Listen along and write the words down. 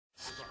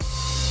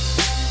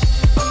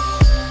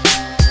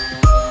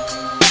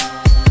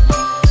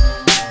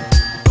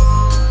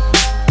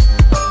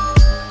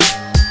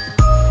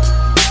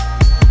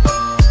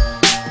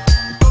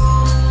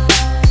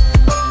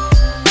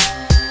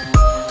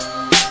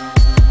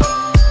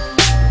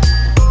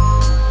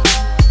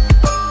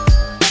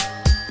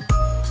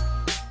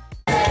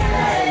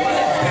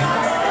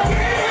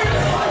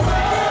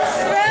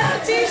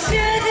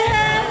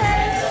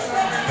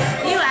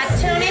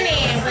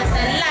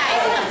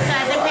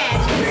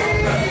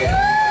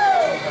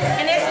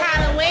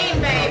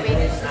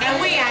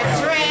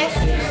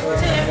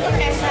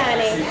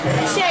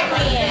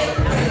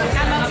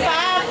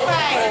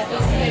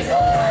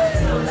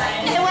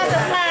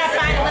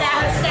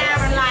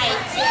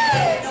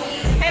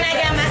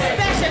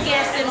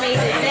me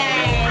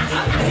today.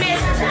 Miss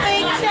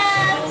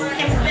Twinkle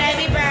and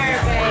Baby Bird,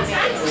 baby.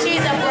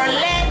 She's a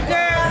burlesque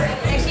girl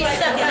and she's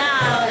sucking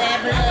all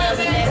that blood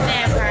with that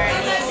vampire.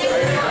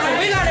 So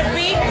we're gonna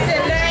be here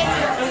tonight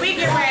and we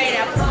get ready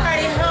to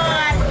party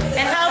hard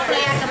and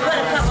hopefully I can put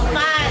a couple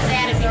fires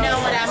out if you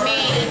know what I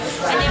mean.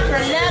 And if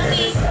we're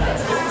lucky,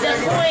 the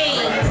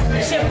queen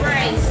should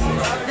brace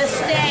the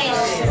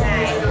stage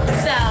tonight.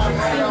 So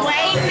we're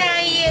waiting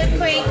on you,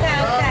 Queen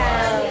Coco.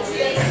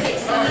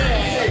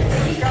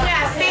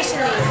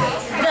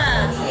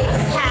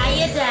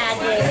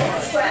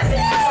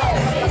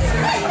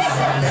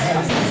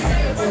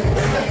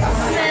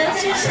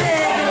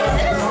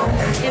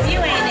 If you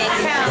ain't at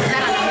Coles, I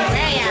don't know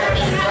where y'all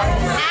be.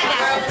 I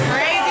got some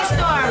crazy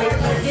stories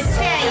to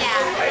tell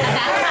y'all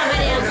about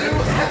coming in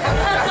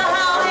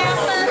alcohol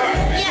helpers.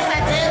 Yes, I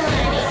do,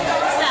 honey.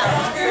 So,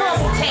 we'll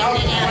be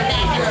taking it out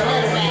back in a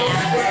little while.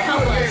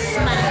 Hope we'll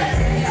smile.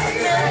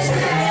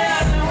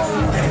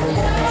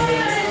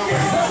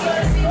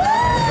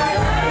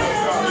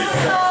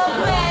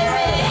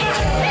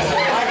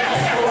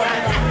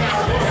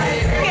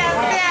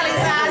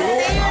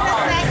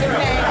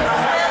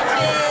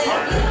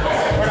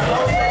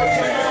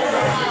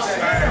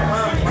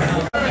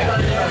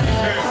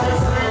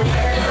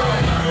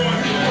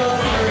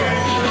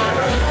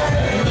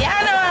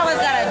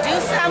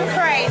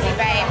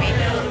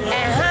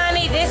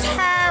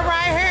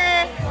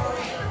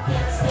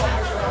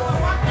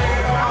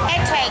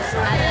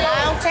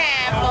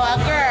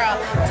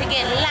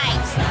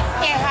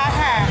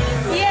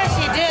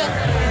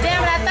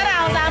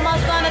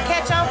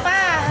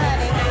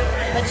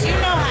 You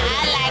know how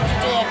I like to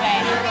do it,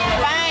 baby.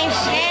 If I ain't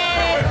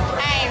shining,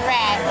 I ain't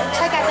right.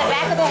 Check out the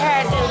back of the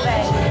hairdo,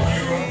 baby.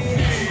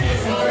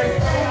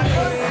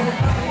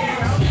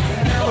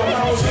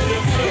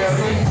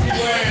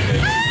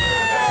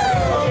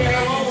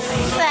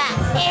 So,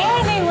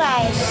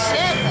 anyway,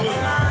 sugar,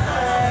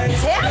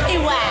 tell me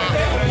why.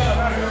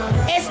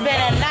 It's been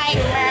a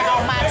nightmare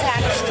on my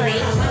type of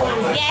street.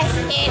 Yes,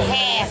 it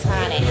has,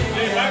 honey.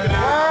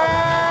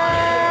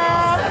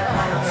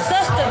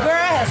 Sister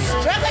girl has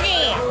struck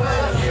again.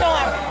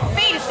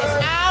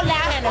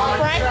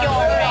 Front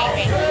yard,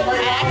 baby.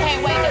 And I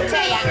can't wait to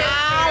tell you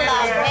all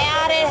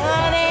about it,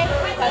 honey,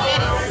 because it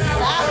is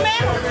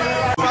something.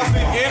 If I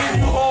see any of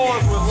you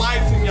whores with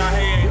lights in your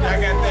head, I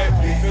got that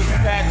Miss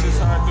Patches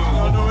honey. You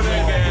don't know what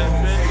that gas,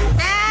 bitch.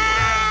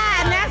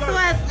 That's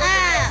what's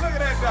up. Look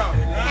at that though.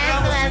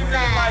 That's what's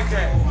up. Like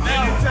that.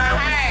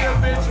 Anytime we see a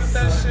bitch with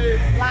that shit,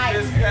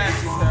 Miss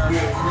Patches honey.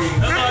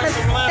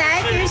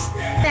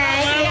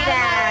 Thank you,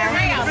 darling.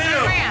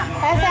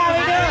 That's how we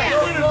do it.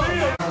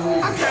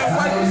 I can't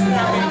wait to see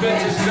how many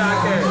bitches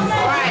jock at.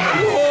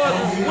 You whores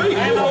is sweet.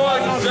 You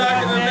whores is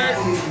jocking in there.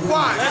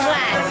 Why?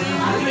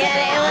 Yeah,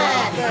 they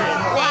would.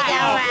 They go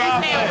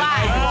right there.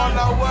 You wanna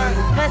know what?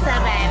 What's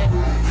up, baby?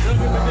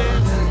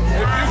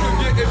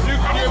 If you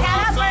can give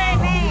her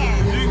some,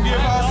 you can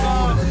give her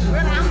some.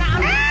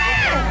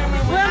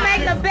 We'll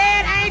make a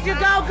bad angel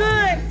go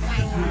good.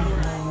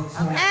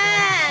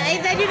 He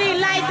said you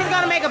need lights, it's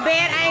gonna make a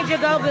bad angel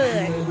go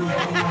good.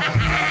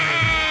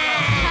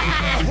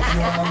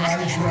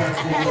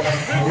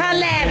 Her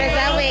laugh is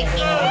so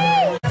wicked.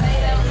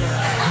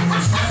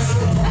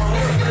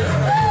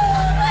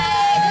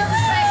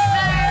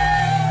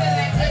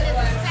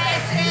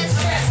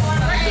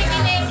 We're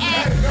kicking it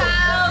at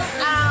Coles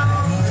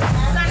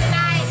Sunday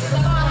night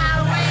before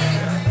Holloween.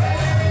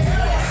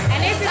 And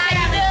this is how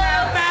you do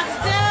it, folks.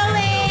 Do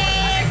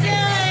it. This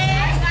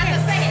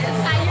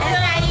is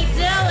how you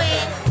do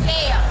it.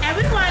 Yeah. And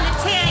we wanted to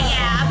tell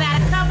y'all about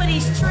a couple of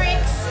these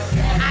tricks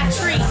I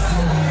treat.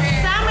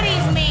 Some of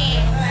these men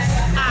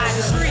are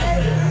treats.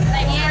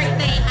 Yes,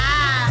 they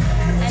are.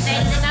 And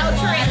they no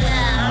trick.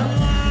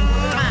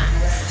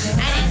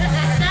 And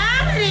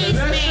some of these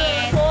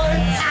men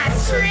are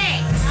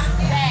tricks.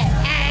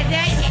 And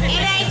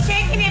it ain't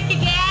tricking if you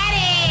got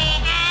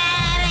it.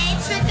 It ain't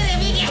tricking if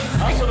you get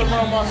it. I put them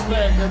on my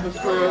stack at the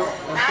crib.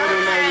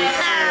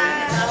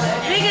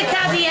 We can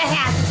come to your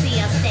house and see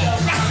your stack.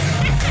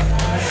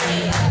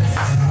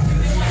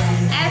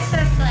 That's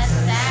just what's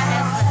up.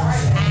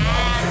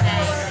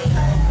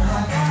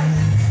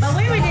 But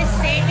we were just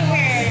sitting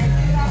here.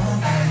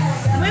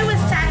 We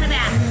was talking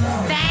about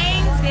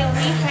things that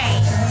we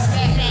hate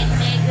that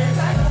niggas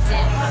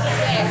do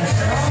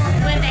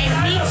when they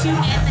meet you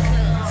at the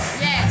club.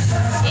 Yes.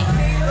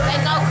 They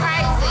go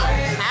crazy.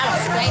 I was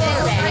straight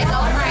as that. They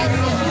go crazy.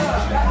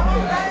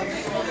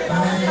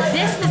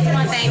 This is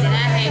one thing that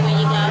I hate when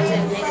you go to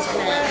a nigga's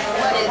club.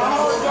 What is it?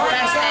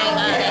 First thing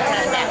they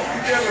talk about.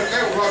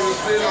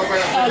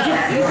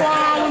 You go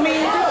on with me?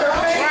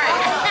 Right.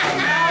 If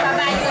I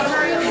buy you a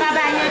drink? If I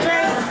buy you a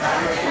drink?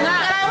 No.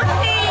 What do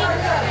you mean?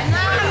 No.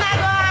 I'm not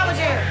going on with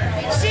you.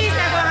 She's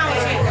not going on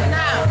with you.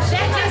 No.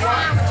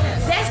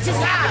 That's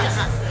just how it is.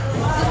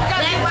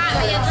 Because you buy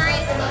me a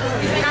drink,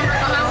 you think I'm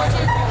going on with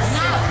you?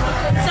 No.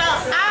 So,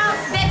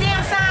 that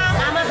damn song,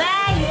 I'ma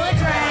buy you a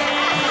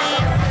drink.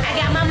 I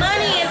got my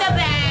money in the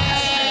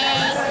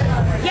bank.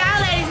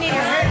 Y'all ladies need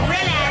to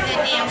realize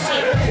that damn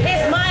shit.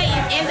 His money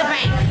is in the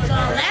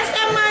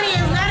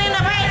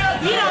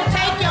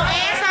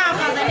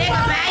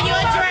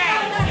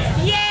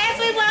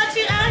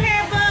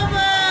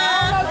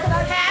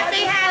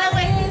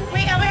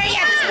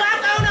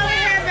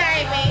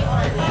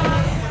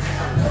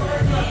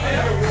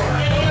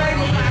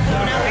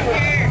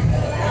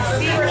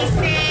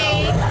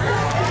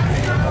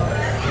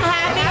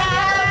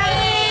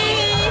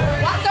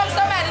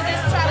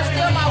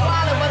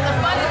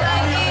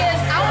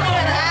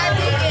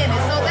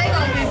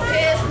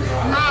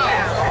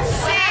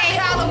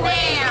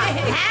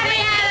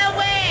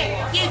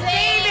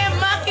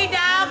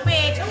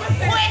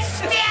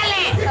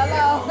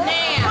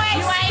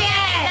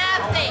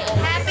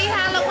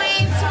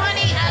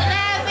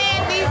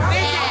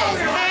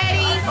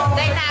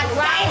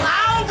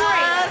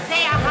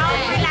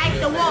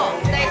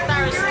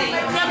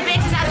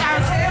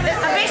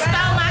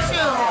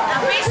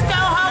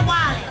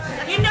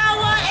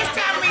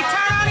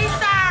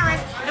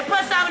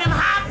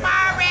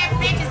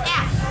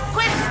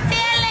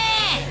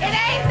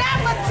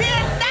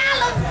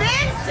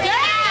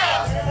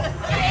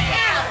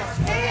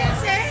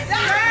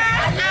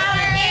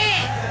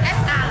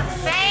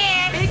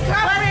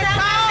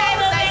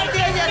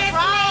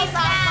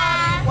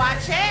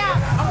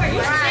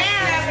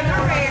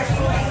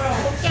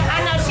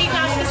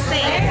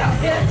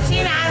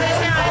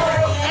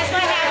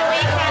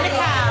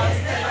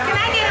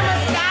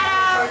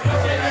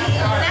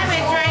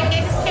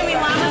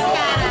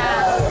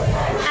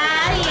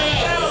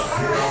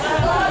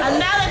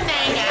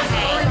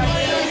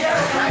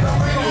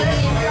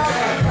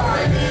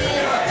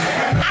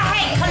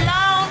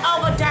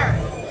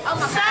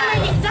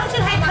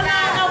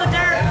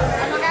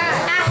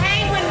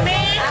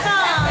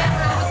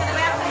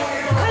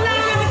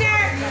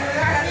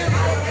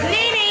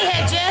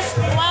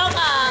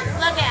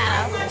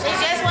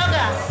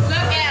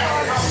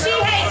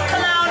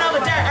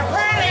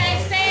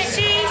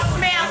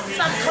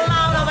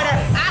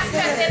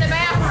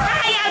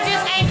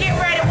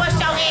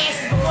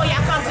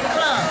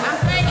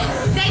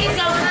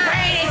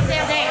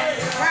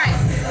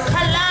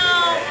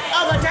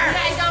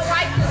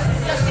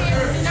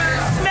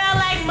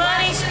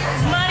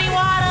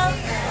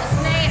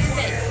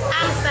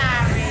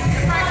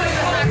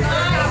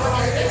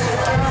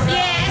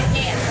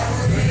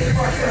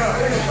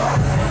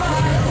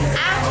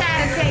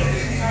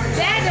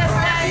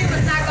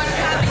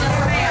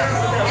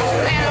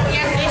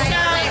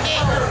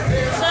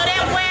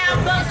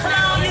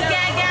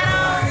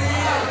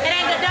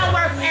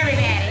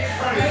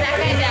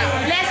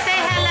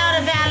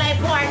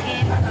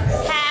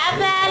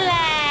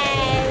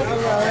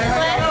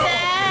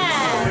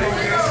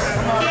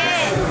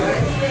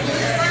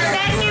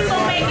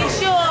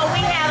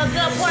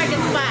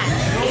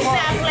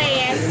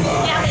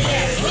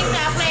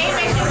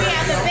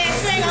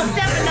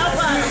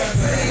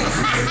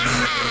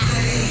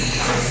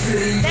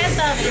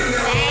love is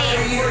sad.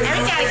 And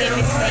we gotta get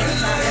Miss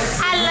Lisa.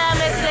 I love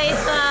Miss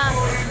Lisa.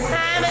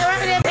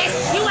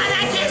 You will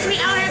not catch me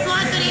on here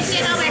going through this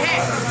shit over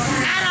here.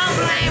 I don't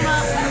blame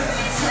her.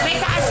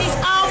 Because she's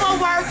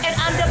overworked and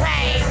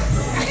underpaid.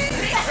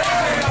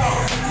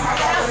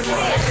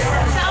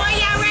 So when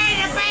y'all ready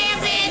to pay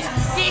a bitch,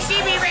 then she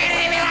be ready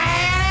to be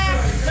like,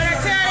 but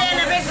until then,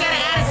 the bitch got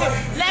an attitude.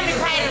 Let me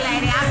pay the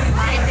lady. I'll be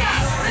right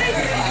back.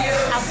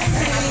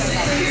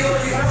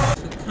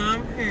 To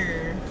come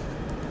here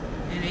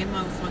and they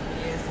motherfucking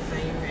asses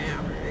ain't even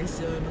out here. They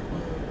still in the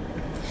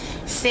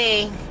phone.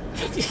 See.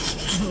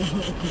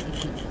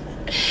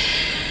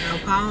 Now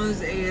calling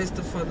his ass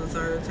for the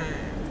third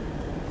time.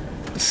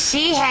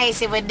 She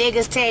hates it when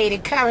niggas tell you to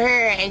come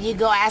here and you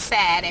go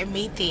outside and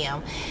meet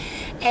them.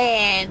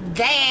 And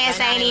they ass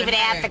ain't even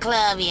at the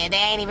club yet. They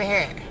ain't even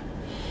here.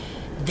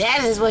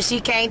 That is what she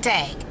can't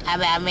take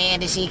about men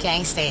that she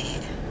can't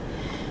stand.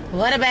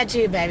 What about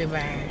you, baby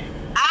bird?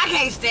 I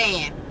can't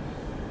stand.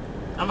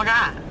 Oh my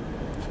God.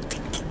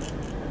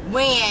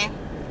 When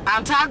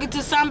I'm talking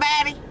to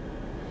somebody,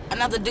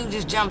 another dude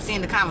just jumps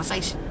in the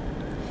conversation.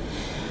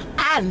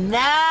 I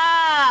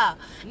know.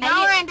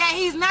 Knowing that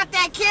he's not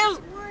that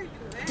cute.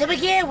 To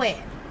begin with.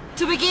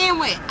 To begin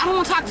with. I don't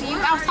want to talk to you.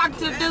 I was talking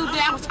to the dude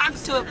that I was talking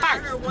to at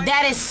first.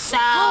 That is so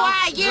Who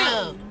are you?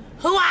 rude.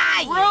 Who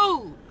are you?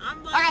 Rude.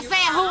 Like I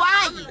said, who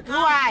are you? Who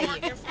are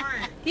you?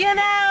 You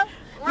know?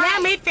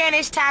 Let me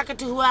finish talking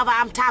to whoever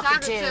I'm talking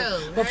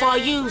to before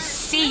you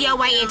see your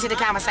way into the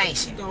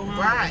conversation.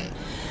 Right.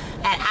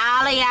 And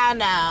all of y'all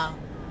know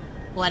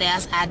what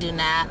else I do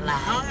not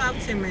like. I don't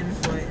have 10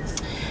 minutes left.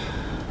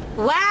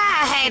 Why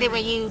I hate it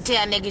when you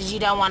tell niggas you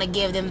don't want to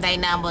give them their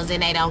numbers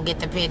and they don't get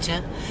the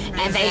picture.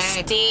 And they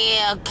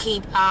still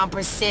keep on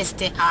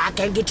persistent. Oh, I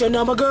can't get your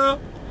number, girl.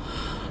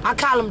 I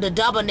call him the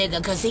double nigga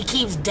because he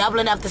keeps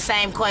doubling up the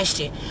same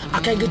question.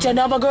 I can't get your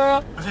number,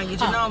 girl. I can't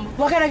get your number.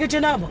 Why can't I get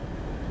your number?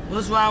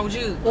 What's wrong with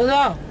you? What's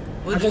wrong?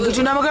 I can't get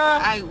your number,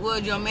 girl.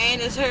 Would your man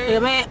is here? Yeah,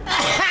 man.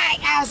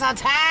 I'm so tired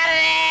of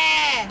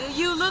that. Do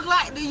you look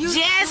like? Do you? Just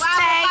do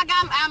I look like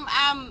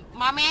I'm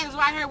my man is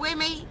right here with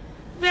me?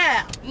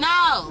 Yeah.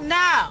 No.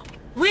 No.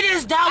 We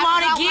just don't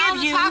want to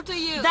give you talk to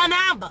you. the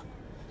number.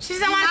 She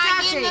doesn't want to talk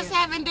to you. You're not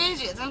getting the 7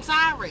 digits. I'm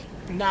sorry.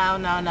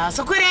 No.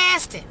 So quit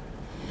asking.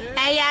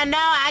 And y'all know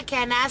I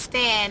cannot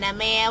stand a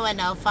man with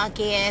no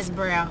funky ass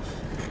breath.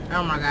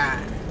 Oh my God.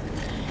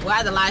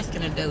 Why the light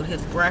skinned dude?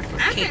 His breath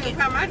was kicking.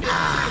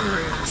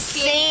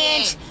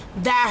 Singe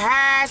the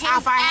hairs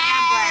off our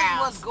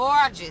eyebrows. Was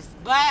gorgeous,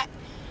 but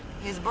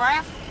his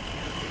breath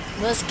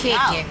was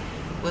kicking.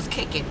 Was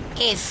kicking.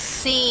 It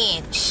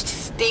singed.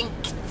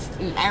 Stinked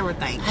and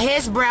everything.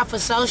 His breath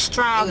was so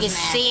strong it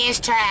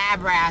singed her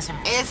eyebrows.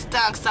 It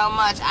stunk so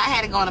much I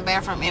had to go in the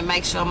bathroom and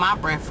make sure my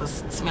breath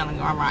was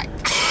smelling all right.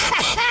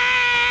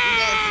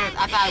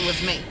 I thought it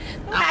was me.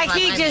 Like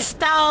he just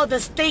stole the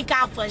stink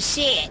off of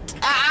shit.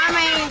 I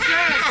mean,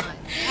 seriously.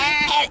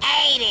 And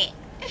ate it.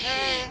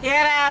 You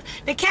know,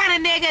 the kind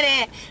of nigga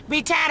that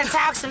be trying to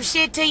talk some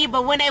shit to you,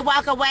 but when they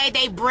walk away,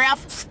 they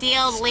breath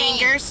still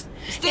lingers.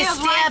 It's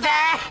still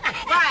there.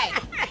 Right.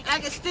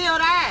 Like it's still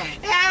there.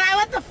 Yeah, I'm like,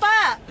 what the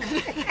fuck?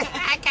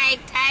 I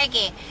can't take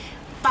it.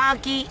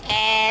 Funky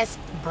ass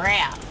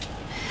breath.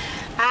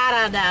 I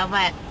don't know,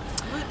 but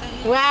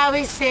while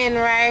we sitting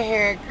right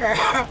here,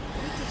 girl.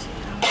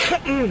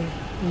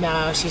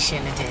 No, she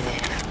shouldn't have did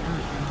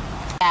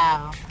that.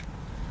 Now,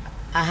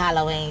 a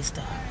Halloween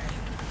story.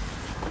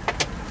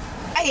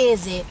 What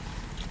is it?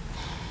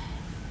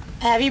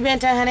 Have you been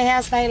to a haunted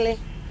house lately?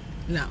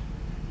 No.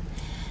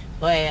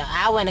 Well,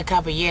 I went a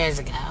couple years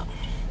ago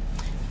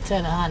to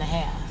the haunted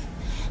house.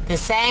 The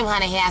same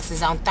haunted house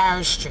is on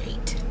 3rd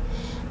Street.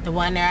 The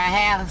one near our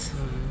house.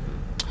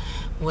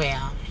 Mm-hmm.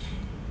 Well,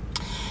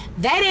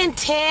 they didn't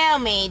tell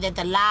me that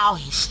the law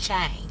has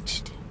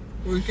changed.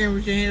 We can't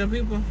reach your hand on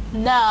people?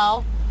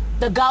 No,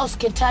 the ghosts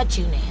can touch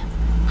you now.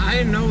 I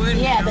didn't know it.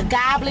 Yeah, the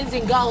goblins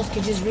and ghosts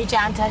can just reach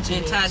out and touch you.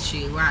 And touch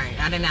you, right.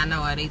 I did not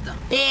know it either.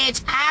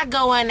 Bitch, I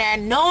go in there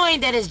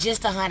knowing that it's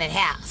just a haunted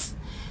house.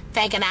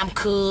 Thinking I'm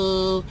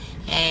cool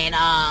and,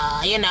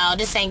 you know,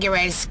 this ain't getting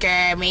ready to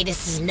scare me.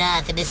 This is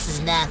nothing.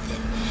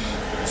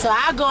 So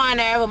I go in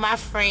there with my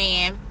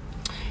friend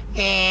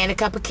and a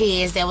couple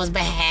kids that was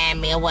behind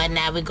me or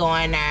whatnot. We go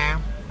in there.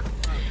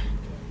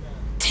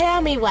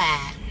 Tell me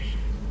why.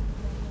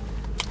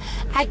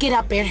 I get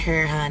up in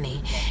here,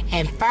 honey,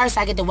 and first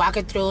I get to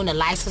walking through and the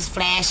lights was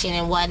flashing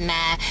and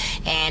whatnot,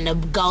 and the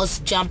ghosts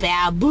jump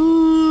out,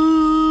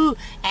 boo!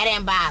 That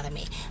didn't bother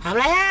me. I'm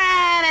like,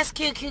 ah, that's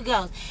cute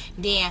ghost.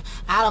 Then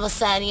all of a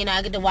sudden, you know,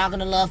 I get to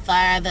walking a little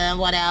further and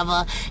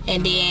whatever,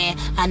 and then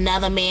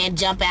another man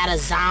jump out, a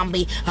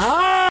zombie.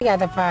 Oh! She got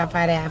the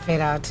firefighter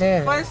outfit on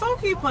too. But don't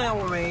keep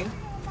playing with me.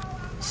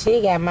 She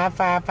got my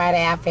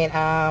firefighter outfit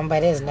on,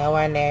 but it's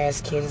nowhere near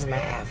as cute as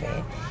my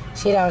outfit.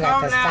 She don't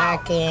got the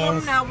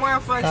stockings,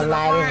 the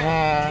lighted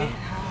hair.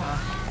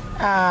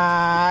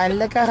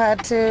 Look at her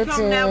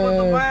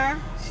tutu.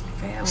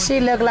 She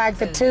look like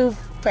the Tooth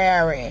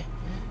Fairy.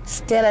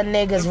 Still a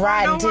nigga's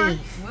rotten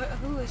teeth.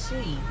 Who is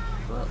she?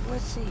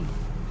 What's she?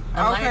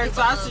 Okay,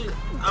 so I see.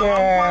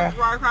 Girl.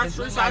 Right across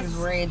the street. So, It's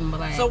red and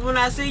black. so when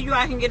I see you,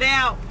 I can get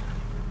out.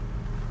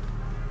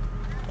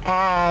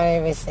 I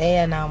don't even see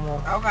it no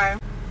more. Okay.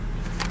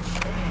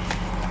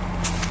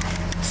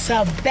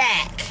 So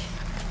back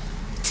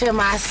to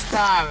my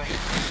story.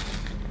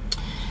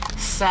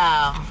 So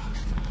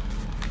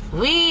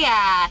we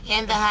are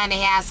in the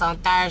honey house on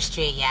 3rd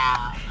Street,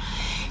 y'all.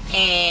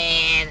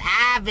 And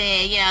I've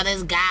been, you know,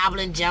 this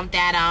goblin jumped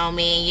out on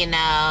me, you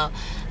know.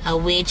 A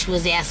witch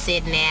was there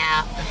sitting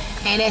out.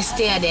 And it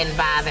still didn't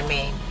bother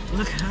me.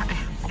 Look at her.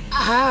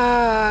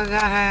 Oh,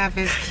 God,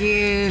 it's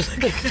cute.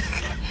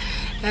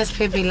 That's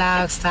Pippi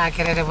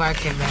Longstocking at the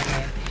working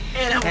man.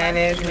 That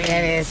is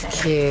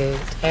cute.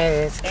 That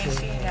is cute. And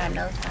she ain't got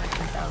no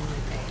stockings on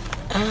with that.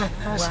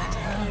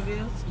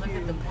 Look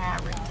at the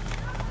pirate.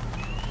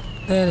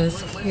 That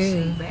is What's she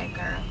cute. back,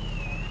 girl?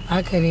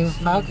 I couldn't even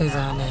focus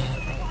on that.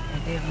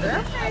 Yeah,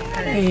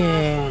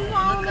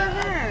 Look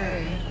at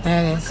her.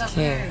 that is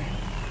cute.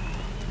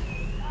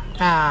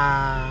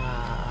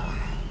 Ah,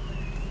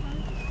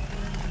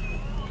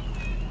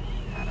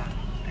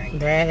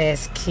 that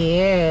is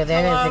cute.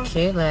 That is a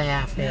cute little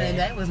Yeah, outfit.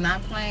 they was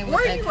not playing with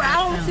Where that you? I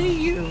don't costume.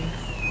 see you.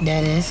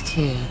 That is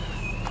cute.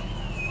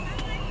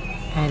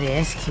 That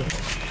is cute.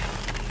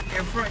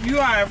 In front, you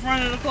are in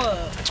front of the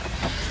club.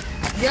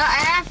 Your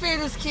outfit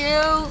is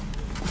cute.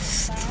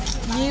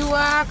 You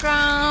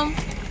welcome.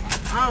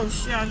 Oh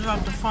shit! I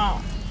dropped the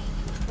phone.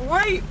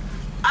 Where you?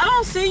 I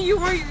don't see you.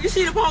 Where you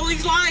see the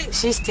police lights?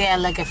 She's still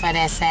looking for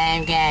that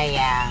same guy,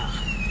 y'all.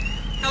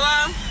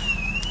 Hello?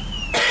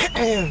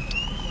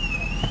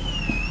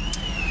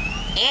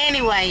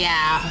 Anyway,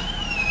 y'all,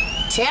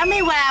 tell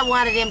me why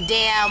one of them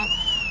damn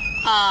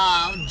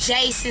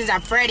Jasons or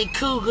Freddy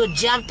Cougar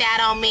jumped out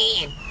on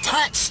me and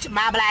touched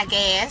my black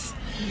ass.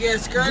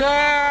 Yes, girl. Girl,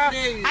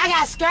 I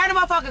got scared of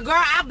motherfucker. Girl,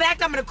 I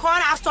backed up in the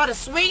corner. I started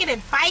swinging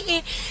and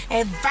fighting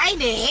and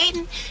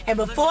hitting. And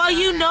before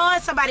you know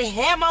it, somebody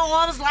had my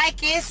arms like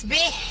this,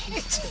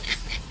 bitch.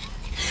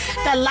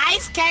 The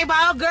lights came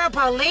on, girl.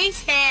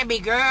 Police had me,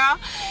 girl.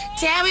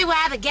 Tell me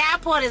why the guy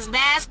pulled his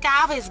mask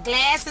off. His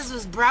glasses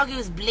was broke. He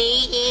was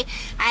bleeding.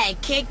 I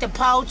had kicked the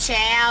poor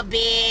child,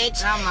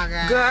 bitch. Oh my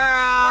God.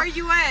 Girl. Where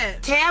you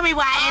at? Tell me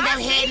why I ended up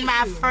I see hitting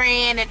my you.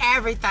 friend and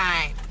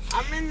everything.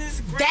 I'm in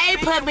this. They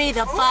put me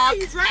the Who fuck are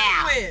you drinking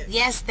out. with?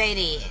 Yes, they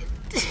did.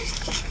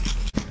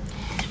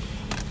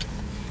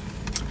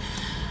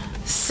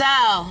 So,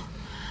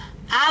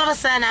 all of a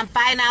sudden, I'm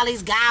fighting all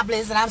these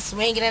goblins, and I'm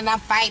swinging, and I'm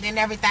fighting and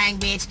everything,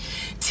 bitch.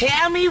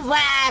 Tell me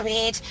why,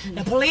 bitch.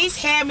 The police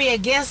had me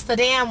against the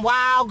damn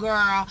wild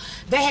girl.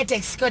 They had to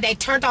escort. They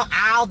turned on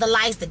all the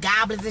lights. The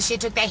goblins and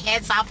shit took their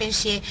heads off and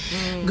shit.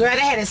 Girl, they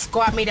had to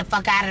escort me the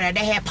fuck out of there.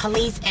 They had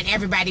police and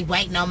everybody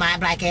waiting on my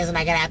black ass when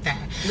I got out there.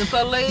 The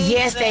police.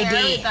 Yes, they and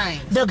did. everything.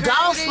 The Security.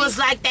 ghost was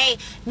like,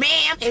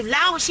 ma'am, as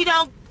long as she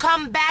don't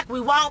come back, we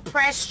won't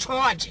press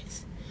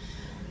charges.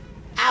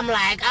 I'm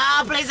like,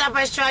 oh, please don't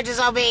press charges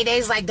on me. They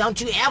was like, don't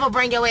you ever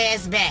bring your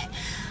ass back. All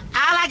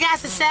I got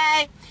to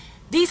say,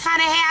 these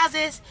haunted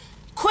houses,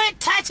 quit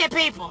touching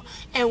people,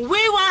 and we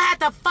won't have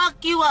to fuck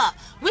you up.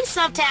 We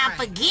sometimes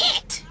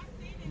forget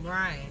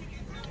Right.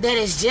 that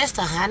it's just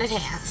a haunted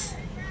house.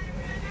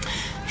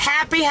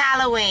 Happy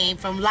Halloween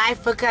from Life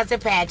for Cousin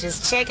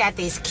Patches. Check out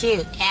this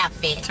cute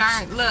outfit.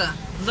 Turn. Look.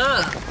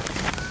 Look,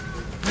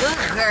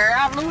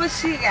 girl. Look what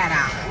she got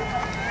on.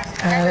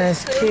 Oh,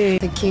 that's cute.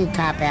 The cute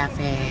cop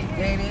outfit.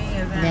 It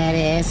is. That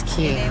is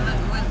cute. And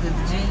then look with the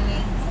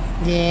genie.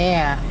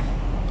 Yeah.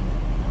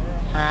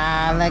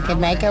 Ah, look at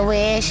Make a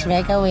Wish.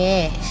 Make a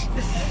Wish.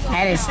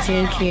 That is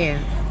too cute.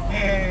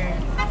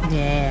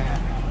 Yeah.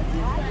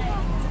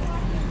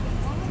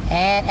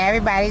 And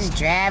everybody's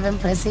driving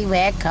pussy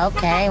wet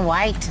cocaine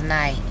white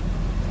tonight.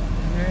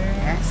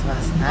 That's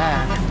what's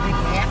up. This big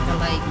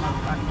Afterlife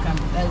motherfucker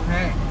coming through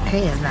her. He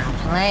is not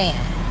playing.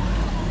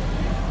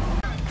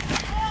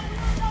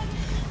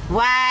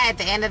 Why at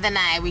the end of the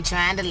night we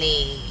trying to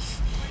leave?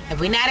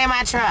 If we not in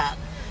my truck,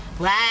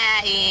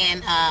 why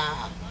in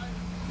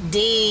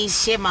D's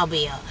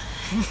shitmobile?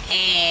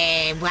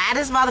 And why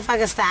this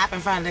motherfucker stop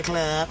in front of the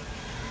club?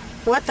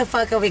 What the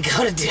fuck are we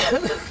gonna do?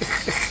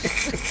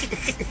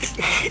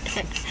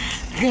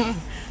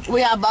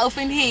 We are both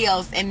in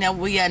heels, and then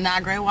we are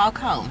not going to walk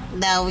home.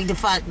 No, we the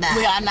fuck not.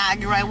 We are not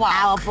going to walk.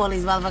 I will pull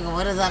these motherfucking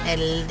windows up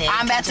and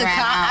I'm about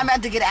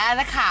to get out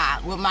of the car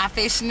with my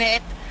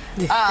fishnet,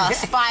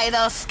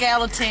 spider,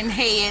 skeleton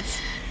heads,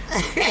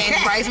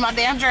 and raise my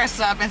damn dress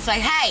up and say,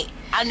 hey,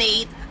 I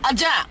need a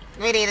jump.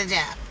 We need a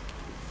job.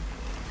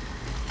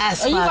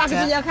 That's Are you fucked walking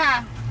up. to your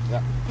car?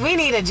 We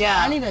need a job.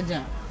 I need a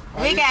jump.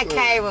 We got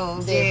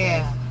cables,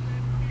 yeah.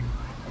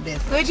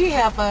 This. Would you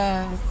help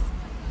us?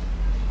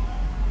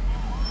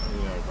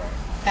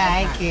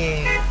 Thank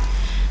you.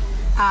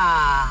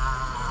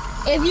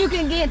 Ah. If you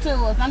can get to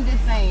us, I'm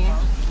just saying.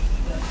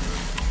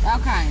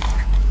 Okay.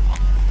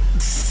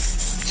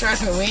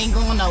 Trust me, we ain't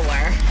going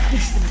nowhere.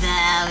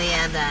 No, we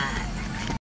are not.